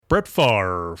Brett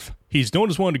Favre. He's known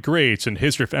as one of the greats in the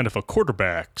history of NFL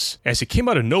quarterbacks, as he came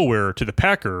out of nowhere to the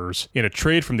Packers in a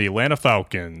trade from the Atlanta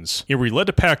Falcons, and where he led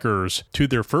the Packers to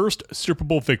their first Super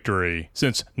Bowl victory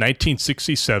since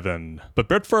 1967. But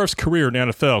Brett Favre's career in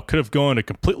the NFL could have gone a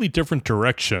completely different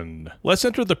direction. Let's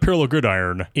enter the parallel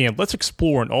gridiron, and let's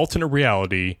explore an alternate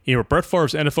reality in where Brett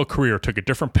Favre's NFL career took a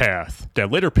different path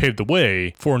that later paved the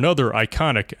way for another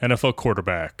iconic NFL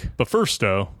quarterback. But first,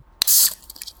 though,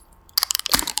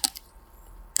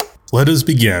 let us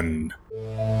begin.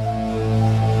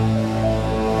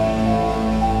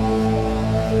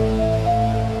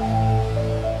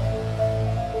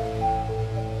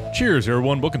 Cheers,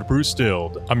 everyone. Welcome to Brew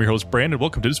Stilled. I'm your host, Brandon.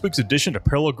 Welcome to this week's edition of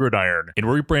Parallel Gridiron, in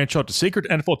where we branch out the sacred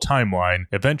NFL timeline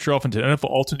and venture off into the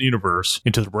NFL alternate universe,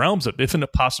 into the realms of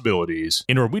infinite possibilities,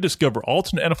 in where we discover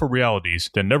alternate NFL realities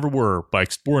that never were by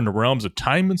exploring the realms of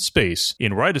time and space,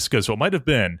 in where I discuss what might have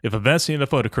been if events in the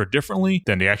NFL had occurred differently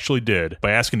than they actually did,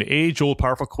 by asking the age-old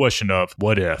powerful question of,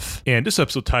 what if? And this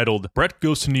episode titled, Brett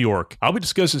Goes to New York, I'll be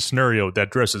discussing a scenario that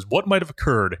addresses what might have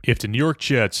occurred if the New York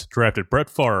Jets drafted Brett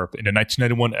Favre in the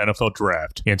 1991 NFL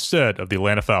Draft instead of the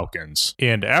Atlanta Falcons.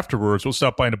 And afterwards, we'll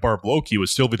stop by in a bar of Loki with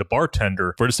Sylvie the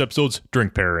bartender for this episode's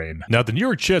drink pairing. Now, the New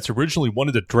York Jets originally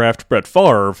wanted to draft Brett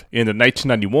Favre in the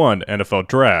 1991 NFL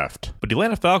Draft, but the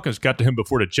Atlanta Falcons got to him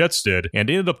before the Jets did, and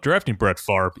they ended up drafting Brett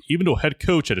Favre, even though head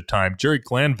coach at the time, Jerry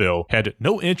Glanville, had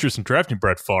no interest in drafting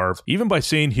Brett Favre, even by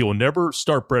saying he will never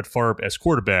start Brett Favre as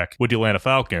quarterback with the Atlanta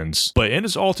Falcons. But in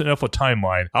this alternate NFL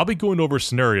timeline, I'll be going over a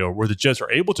scenario where the Jets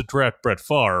are able to draft Brett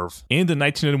Favre in the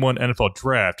 1991 NFL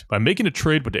Draft by making a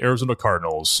trade with the Arizona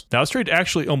Cardinals. Now, this trade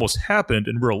actually almost happened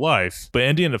in real life, but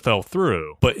in the end it fell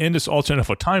through. But in this alternate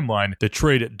NFL timeline, the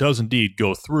trade does indeed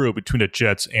go through between the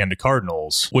Jets and the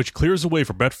Cardinals, which clears the way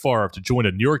for Brett Favre to join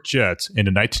the New York Jets in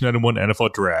the 1991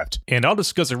 NFL Draft. And I'll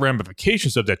discuss the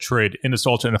ramifications of that trade in this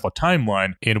alternate NFL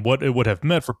timeline and what it would have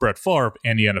meant for Brett Favre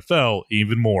and the NFL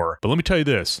even more. But let me tell you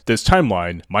this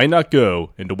timeline might not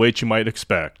go in the way you might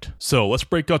expect. So let's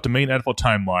break out the main NFL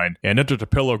timeline and enter the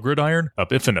parallel gridiron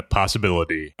of infinite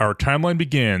possibility. Our timeline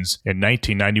begins in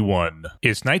 1991.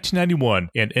 It's 1991,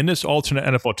 and in this alternate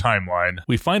NFL timeline,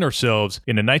 we find ourselves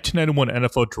in the 1991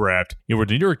 NFL Draft, and where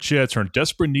the New York Jets are in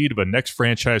desperate need of a next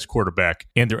franchise quarterback,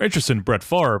 and they're interested in Brett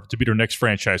Favre to be their next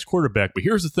franchise quarterback. But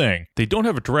here's the thing, they don't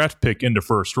have a draft pick in the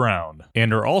first round,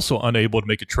 and they're also unable to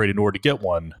make a trade in order to get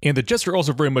one. And the Jets are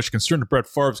also very much concerned that Brett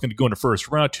Favre is going to go in the first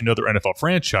round to another NFL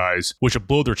franchise, which will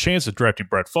blow their chance of drafting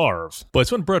Brett Favre. But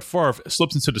it's when Brett Favre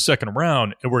slips into the second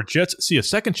round, and where Jets see a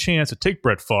second chance to take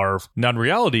Brett Favre. Now, in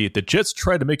reality, the Jets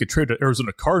tried to make a trade with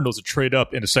Arizona Cardinals to trade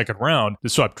up in the second round to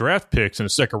swap draft picks in the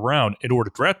second round in order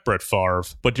to draft Brett Favre,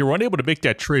 but they were unable to make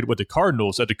that trade with the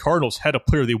Cardinals, as the Cardinals had a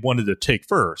player they wanted to take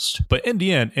first. But in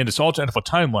the end, in this alternate NFL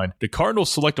timeline, the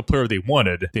Cardinals select a player they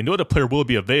wanted. They know the player will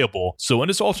be available, so in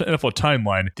this alternate NFL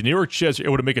timeline, the New York Jets are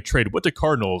able to make a trade with the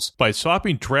Cardinals by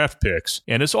swapping draft picks.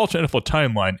 And this alternate NFL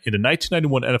timeline, in the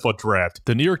 1991 NFL Draft,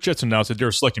 the New York Jets announced that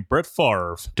they're selecting Brett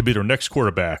Favre to be their next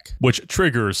quarterback, which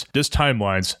triggers this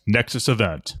timeline's Nexus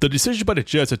event. The decision by the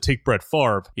Jets to take Brett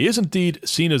Favre is indeed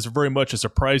seen as very much a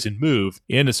surprising move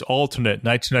in this alternate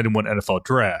 1991 NFL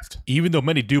Draft, even though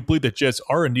many do believe the Jets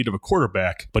are in need of a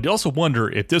quarterback, but they also wonder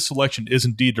if this selection is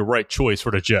indeed the right choice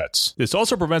for the Jets. This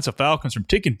also prevents the Falcons from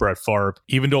taking Brett Favre,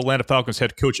 even though Atlanta Falcons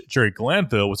head coach Jerry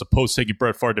Glanville was opposed to taking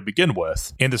Brett Favre to begin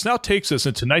with. And this now takes us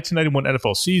into 1991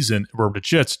 NFL season, where the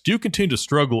Jets do continue to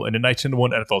struggle in the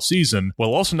 1991 NFL season,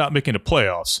 while also not making the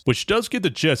playoffs, which does give the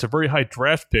Jets a very high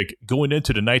draft pick going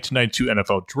into the 1992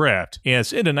 NFL Draft. And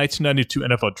it's in the 1992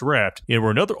 NFL Draft, and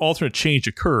where another alternate change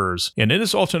occurs. And in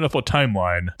this alternate NFL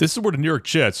timeline, this is where the New York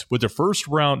Jets, with their first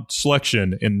round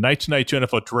selection in the 1992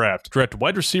 NFL Draft, draft a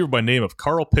wide receiver by name of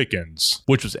Carl Pickens,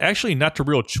 which was actually not the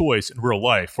real choice in real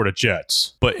life for the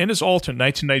Jets. But in this alternate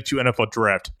 1992 NFL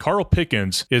Draft, Carl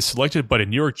Pickens is selected by the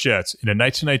New York Jets in the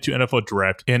 1992 NFL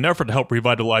Draft in an effort to help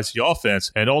revitalize the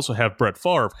offense and also have Brett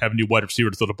Favre have a new wide receiver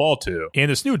to throw the ball to.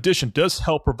 And this new addition does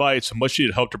help provide some much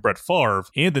needed help to Brett Favre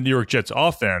and the New York Jets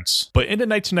offense. But in the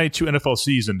 1992 NFL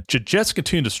season, the Jets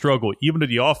continue to struggle, even though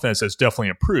the offense has definitely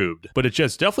improved. But the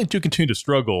Jets definitely do continue to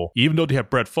struggle, even though they have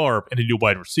Brett Favre and a new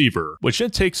wide receiver. Which then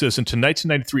takes us into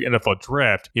 1993 NFL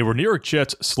Draft, and where New York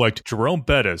Jets select Jerome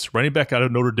Bettis, running back out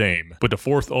of Notre Dame, with the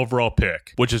 4th overall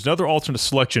pick, which is another alternate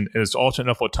selection in its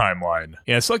alternate NFL timeline.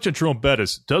 And selection Jerome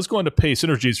Bettis does go on to pay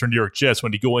synergies for New York York Jets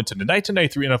when they go into the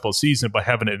 1993 NFL season by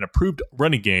having an improved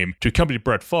running game to accompany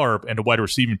Brett Favre and a wide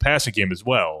receiving passing game as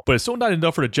well. But it's still not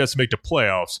enough for the Jets to make the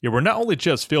playoffs. It were not only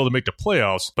Jets failed to make the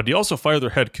playoffs, but they also fired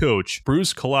their head coach,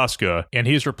 Bruce Kolaska, and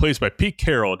he is replaced by Pete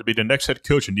Carroll to be the next head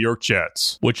coach of New York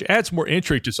Jets, which adds more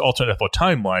intrigue to this alternate NFL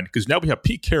timeline because now we have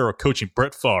Pete Carroll coaching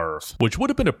Brett Favre, which would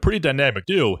have been a pretty dynamic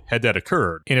duo had that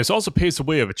occurred. And it's also paves the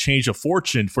way of a change of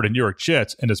fortune for the New York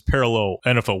Jets in this parallel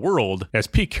NFL world, as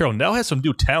Pete Carroll now has some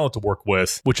new talent to work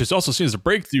with, which is also seen as a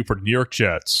breakthrough for the New York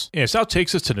Jets. And it now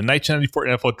takes us to the 1994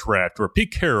 NFL Draft, where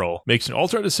Pete Carroll makes an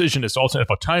alternate decision in this alternate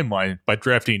NFL timeline by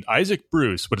drafting Isaac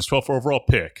Bruce with his 12th overall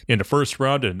pick in the first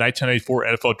round of the 1994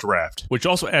 NFL Draft, which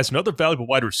also adds another valuable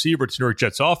wide receiver to the New York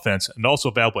Jets offense and also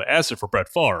a valuable asset for Brett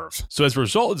Favre. So as a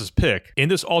result of this pick, in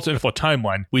this alternate NFL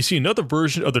timeline, we see another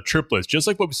version of the triplets, just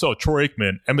like what we saw with Troy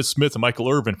Aikman, Emmitt Smith, and Michael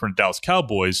Irvin from the Dallas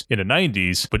Cowboys in the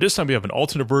 90s, but this time we have an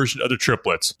alternate version of the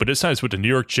triplets, but this time it's with the New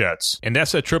York Jets. And that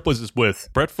set triplets is with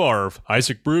Brett Favre,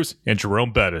 Isaac Bruce, and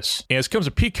Jerome Bettis. And as comes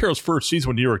to Pete Carroll's first season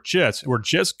with the New York Jets, where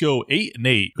Jets go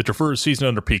 8-8 with their first season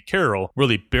under Pete Carroll, where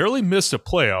they barely missed the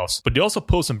playoffs, but they also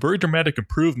post some very dramatic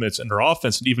improvements in their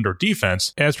offense and even their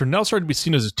defense, as they're now starting to be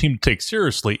seen as a team to take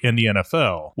seriously in the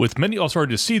NFL, with many also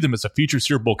starting to see them as a future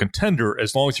Super Bowl contender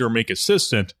as long as they remain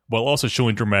consistent while also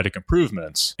showing dramatic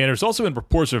improvements. And there's also been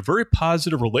reports of a very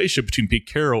positive relationship between Pete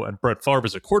Carroll and Brett Favre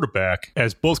as a quarterback,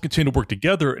 as both continue to work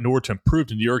together in order to improve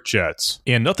the New York Jets.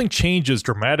 And nothing changes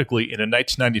dramatically in the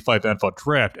 1995 NFL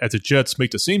Draft as the Jets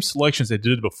make the same selections they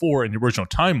did before in the original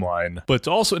timeline, but it's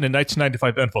also in the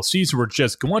 1995 NFL season where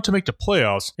Jets go on to make the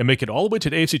playoffs and make it all the way to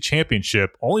the AFC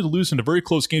Championship, only to lose in a very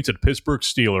close game to the Pittsburgh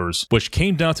Steelers, which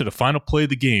came down to the final play of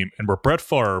the game and where Brett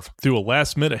Favre threw a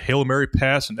last-minute Hail Mary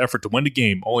pass in an effort to win the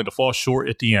game, only to fall short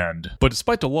at the end. But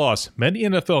despite the loss, many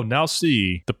NFL now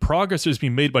see the progress that is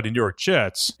being made by the New York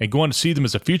Jets and go on to see them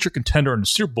as a future contender in the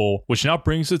Super Bowl, which now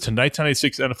brings it to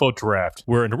 1996 NFL Draft,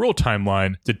 where in the real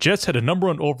timeline, the Jets had a number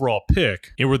 1 overall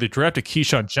pick and where they drafted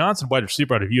Keyshawn Johnson, wide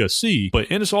receiver out of USC, but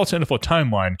in this alternate NFL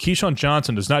timeline, Keyshawn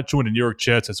Johnson does not join the New York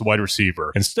Jets as a wide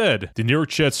receiver. Instead, the New York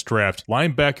Jets draft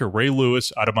linebacker Ray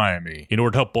Lewis out of Miami in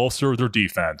order to help bolster their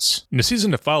defense. In the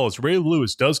season that follows, Ray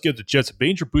Lewis does give the Jets a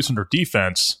major boost in their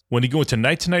defense when they go into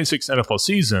 1996 NFL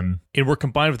season, and were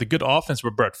combined with a good offense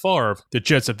with Brett Favre, the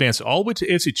Jets advance all the way to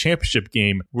the AFC Championship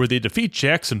game where they defeat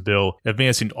Jacksonville,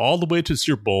 advancing all the way to the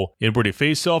Super Bowl, and where they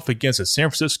face off against the San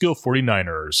Francisco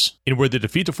 49ers, and where they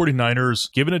defeat the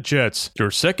 49ers, giving the Jets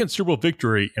their second Super Bowl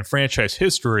victory in franchise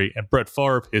history and Brett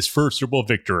Favre his first Super Bowl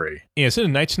victory. And it's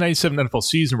in the 1997 NFL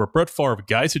season where Brett Favre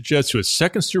guides the Jets to his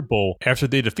second Super Bowl after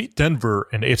they defeat Denver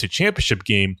in the AFC Championship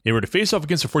game. They were to face off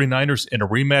against the 49ers in a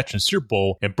rematch in the Super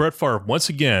Bowl, and Brett Favre once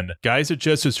again guides the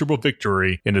Jets to a Super Bowl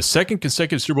victory in the second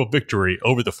consecutive Super Bowl victory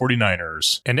over the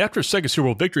 49ers. And after a second Super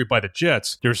Bowl victory by the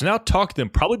Jets, there's now talk of them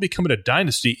probably becoming a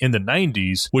dynasty in the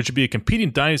 90s, which would be a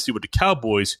competing dynasty with the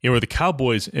Cowboys, and where the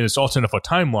Cowboys in its alternate NFL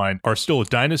timeline are still a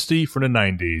dynasty from the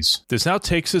 90s. This now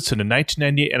takes us to the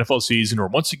 1998 NFL season where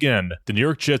once again, the New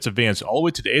York Jets advance all the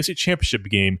way to the AFC Championship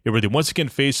game, and where they once again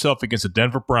face off against the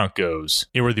Denver Broncos,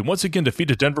 and where they once again defeat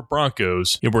the Denver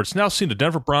Broncos, and where it's now seen the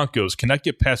Denver Broncos cannot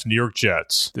get past the New York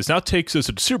Jets. This now takes us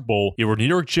to the Super Bowl, where New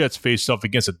York Jets face off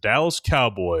against the Dallas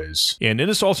Cowboys. And in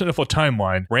this alternate NFL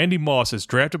timeline, Randy Moss is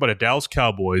drafted by the Dallas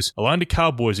Cowboys, allowing the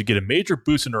Cowboys to get a major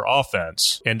boost in their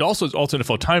offense. And also his alternate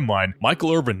NFL timeline,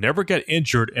 Michael Irvin never got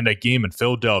injured in that game in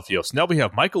Philadelphia. So now we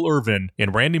have Michael Irvin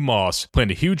and Randy Moss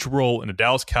playing a huge role in the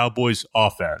Dallas Cowboys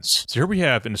offense. So here we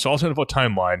have in this alternate NFL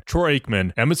timeline, Troy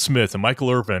Aikman, Emmitt Smith, and Michael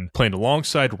Irvin playing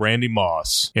alongside Randy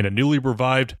Moss in a newly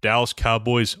revived Dallas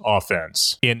Cowboys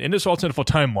offense. And in this alternate NFL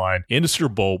timeline, in the Super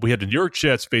Bowl, we had the New York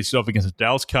Jets face off against the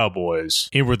Dallas Cowboys,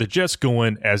 and where the Jets go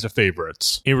in as the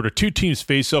favorites. And where the two teams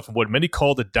face off in what many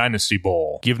call the Dynasty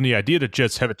Bowl, given the idea that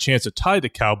Jets have a chance to tie the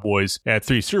Cowboys at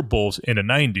 3 Super Bowls in the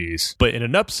 90s. But in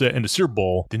an upset in the Super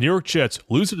Bowl, the New York Jets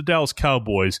lose to the Dallas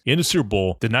Cowboys in the Super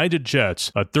Bowl, denying the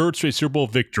Jets a third straight Super Bowl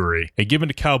victory, and giving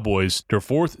the Cowboys their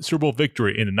 4th Super Bowl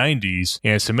victory in the 90s,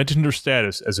 and cementing their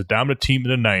status as a dominant team in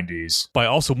the 90s, by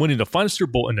also winning the final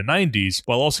Super Bowl in the 90s,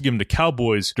 while also giving the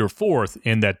Cowboys their 4th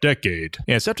in that decade.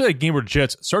 And it's after that game where the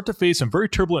Jets start to face some very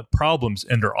turbulent problems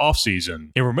in their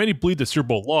offseason, and where many believe the Super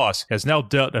Bowl loss has now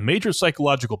dealt a major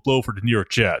psychological blow for the New York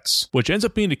Jets, which ends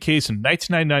up being the case in the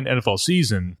 1999 NFL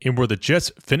season, in where the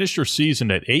Jets finished their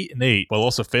season at 8-8 while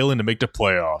also failing to make the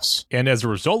playoffs. And as a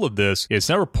result of this, it's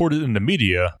now reported in the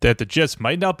media that the Jets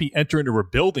might now be entering a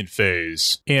rebuilding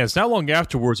phase. And it's not long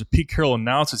afterwards that Pete Carroll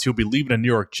announces he'll be leaving the New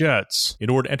York Jets in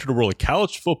order to enter the world of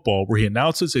college football, where he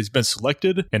announces he's been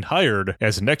selected and hired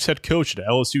as the next head coach of the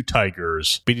LSU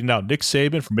Tigers, beating out Nick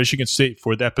Saban from Michigan State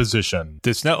for that position.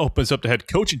 This now opens opens up the head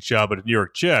coaching job at the New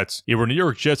York Jets, where New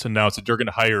York Jets announced that they're going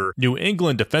to hire New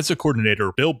England defensive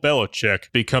coordinator Bill Belichick to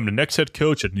become the next head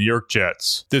coach at the New York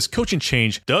Jets. This coaching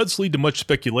change does lead to much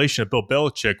speculation that Bill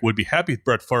Belichick would be happy with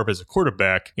Brett Favre as a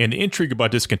quarterback, and the intrigue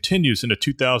about this continues in the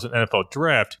 2000 NFL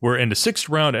Draft, where in the 6th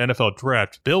round NFL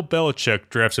Draft, Bill Belichick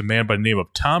drafts a man by the name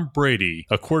of Tom Brady,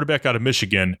 a quarterback out of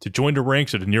Michigan, to join the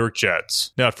ranks of the New York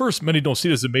Jets. Now, at first, many don't see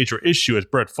this as a major issue as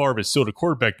Brett Favre is still the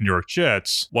quarterback of the New York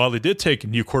Jets, while they did take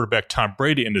new quarterback Tom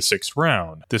Brady in the 6th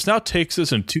round. This now takes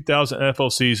us in the 2000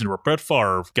 NFL season where Brett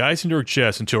Favre guides the New York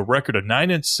Jets into a record of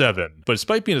 9-7, but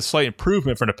despite being a slight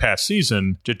improvement from the past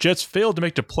season, the Jets failed to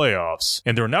make the playoffs,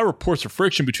 and there are now reports of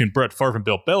friction between Brett Favre and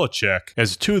Bill Belichick,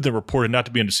 as the two of them reported not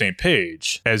to be on the same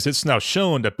page, as it's now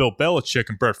shown that Bill Belichick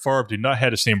and Brett Favre do not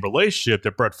have the same relationship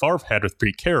that Brett Favre had with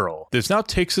Pete Carroll. This now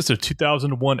takes us to the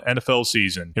 2001 NFL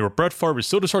season, and where Brett Favre is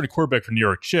still the starting quarterback for the New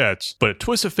York Jets, but a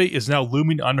twist of fate is now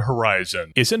looming on the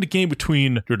horizon. It's in the game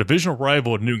between their divisional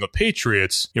rival, the New England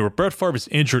Patriots, and where Brett Favre is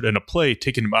injured in a play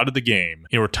taking him out of the game,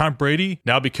 and where Tom Brady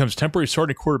now becomes temporary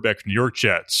starting quarterback for the New York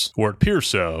Jets, or it appears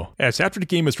so, as after the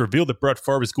game is revealed that Brett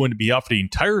Favre is going to be out for the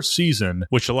entire season,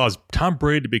 which allows Tom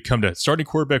Brady to become the starting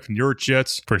quarterback for the New York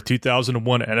Jets for the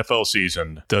 2001 NFL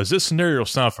season. Does this scenario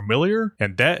sound familiar?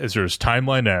 And that is where his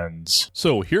timeline ends.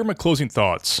 So here are my closing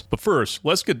thoughts. But first,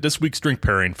 let's get this week's drink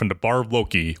pairing from the Bar of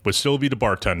Loki with Sylvie the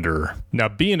bartender. Now,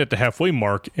 being at the halfway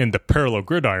mark in the Parallel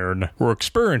Gridiron, we're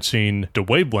experiencing the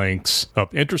wavelengths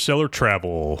of interstellar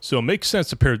travel. So it makes sense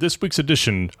to pair this week's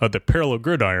edition of the Parallel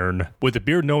Gridiron with a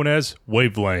beer known as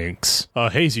Wavelengths, a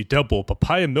hazy double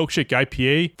papaya milkshake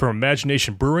IPA from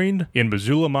Imagination Brewing in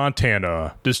Missoula,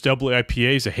 Montana. This double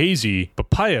IPA is a hazy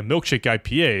papaya milkshake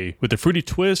IPA with a fruity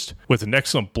twist with an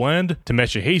excellent blend to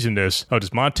match the haziness of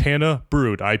this Montana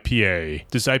brewed IPA.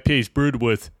 This IPA is brewed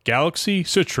with Galaxy,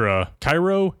 Citra,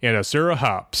 Cairo, and Acera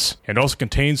hops, and also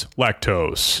contains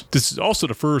lactose. This is also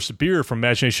the first beer from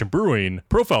Imagination Brewing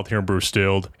profiled here in Brew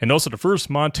Stilled, and also the first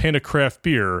Montana craft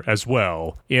beer as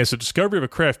well, and it's a discovery of a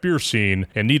craft beer scene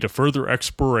and need of further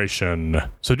exploration.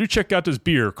 So do check out this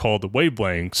beer called the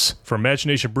Wavelengths from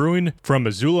Imagination Brewing from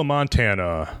Missoula,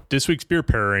 Montana. This week's beer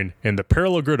pairing in the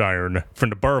Parallel Gridiron from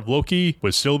the Bar of Loki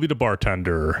with Sylvie the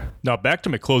bartender. Now back to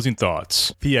my closing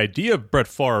thoughts. The idea of Brett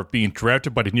Favre being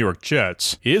drafted by the New York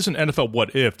Jets is an NFL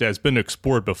what if that has been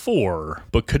explored before,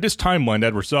 but could this timeline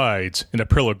that resides in the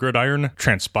Parallel Gridiron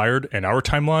transpired in our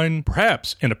timeline?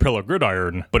 Perhaps in the Parallel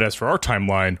Gridiron, but as for our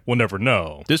timeline, we'll never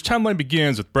know. This timeline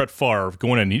begins with Brett Favre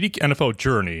going on a unique NFL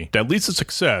journey that leads to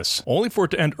success, only for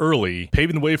it to end early,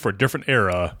 paving the way for a different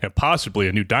era and possibly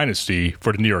a new dynasty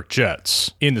for the New York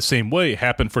Jets. In the same way it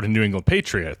happened for the New England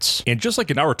Patriots. And just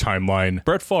like in our timeline,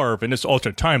 Brett Favre in this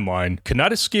alternate timeline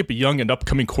cannot escape a young and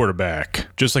upcoming quarterback,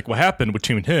 just like what happened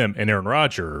between him and Aaron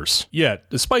Rodgers. Yet,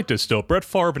 despite this though, Brett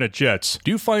Favre and the Jets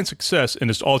do find success in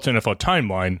this alternate NFL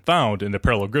timeline found in the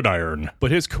Parallel Gridiron,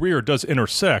 but his career does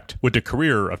intersect with the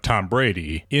career of Tom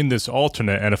Brady in this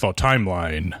alternate NFL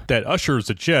timeline that ushers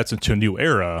the Jets into a new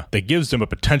era that gives them a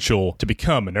potential to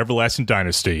become an everlasting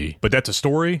dynasty. But that's a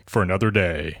story for another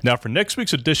day. Now for next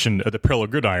week's edition of the Parallel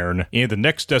Gridiron and the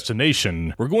next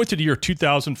destination, we're going to the year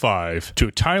 2005 to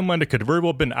a timeline that could very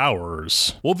well have been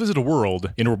ours. We'll visit a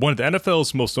world in where one of the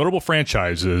NFL's most notable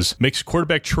franchises makes a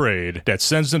quarterback trade that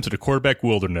sends them to the quarterback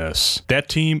wilderness. That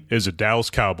team is the Dallas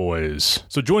Cowboys.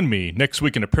 So join me next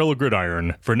week in the Parallel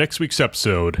Gridiron for next week's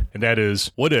episode, and that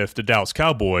is, what if the Dallas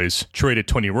Cowboys traded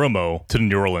Tony Romo to the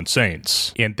New Orleans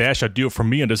Saints? And that shall do it for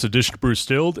me on this edition of Brew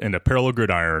Stilled and the Parallel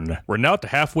Gridiron. We're now at the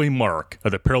halfway mark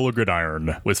of the Parallel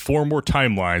Gridiron, with 4 more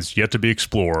timelines yet to be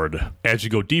explored as you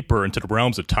go deeper into the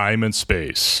realms of time and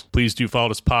space. Please do follow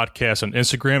this podcast on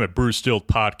Instagram at Brew Stilled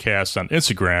Podcast on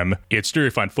Instagram. It's there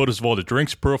you find photos of all the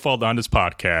drinks profiled on this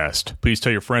podcast. Please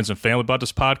tell your friends and family about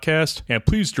this podcast, and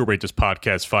please do rate this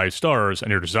podcast 5 stars on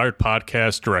your desired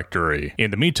podcast directory.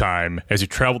 In the meantime, as you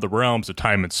travel the realms of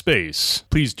time and space,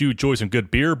 please do enjoy some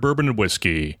good beer, bourbon, and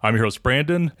whiskey. I'm your host,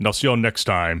 Brandon, and I'll see you all next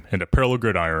time in the Parallel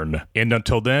Gridiron. And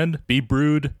until then, be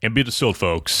brewed and be distilled,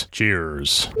 folks.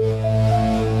 Cheers.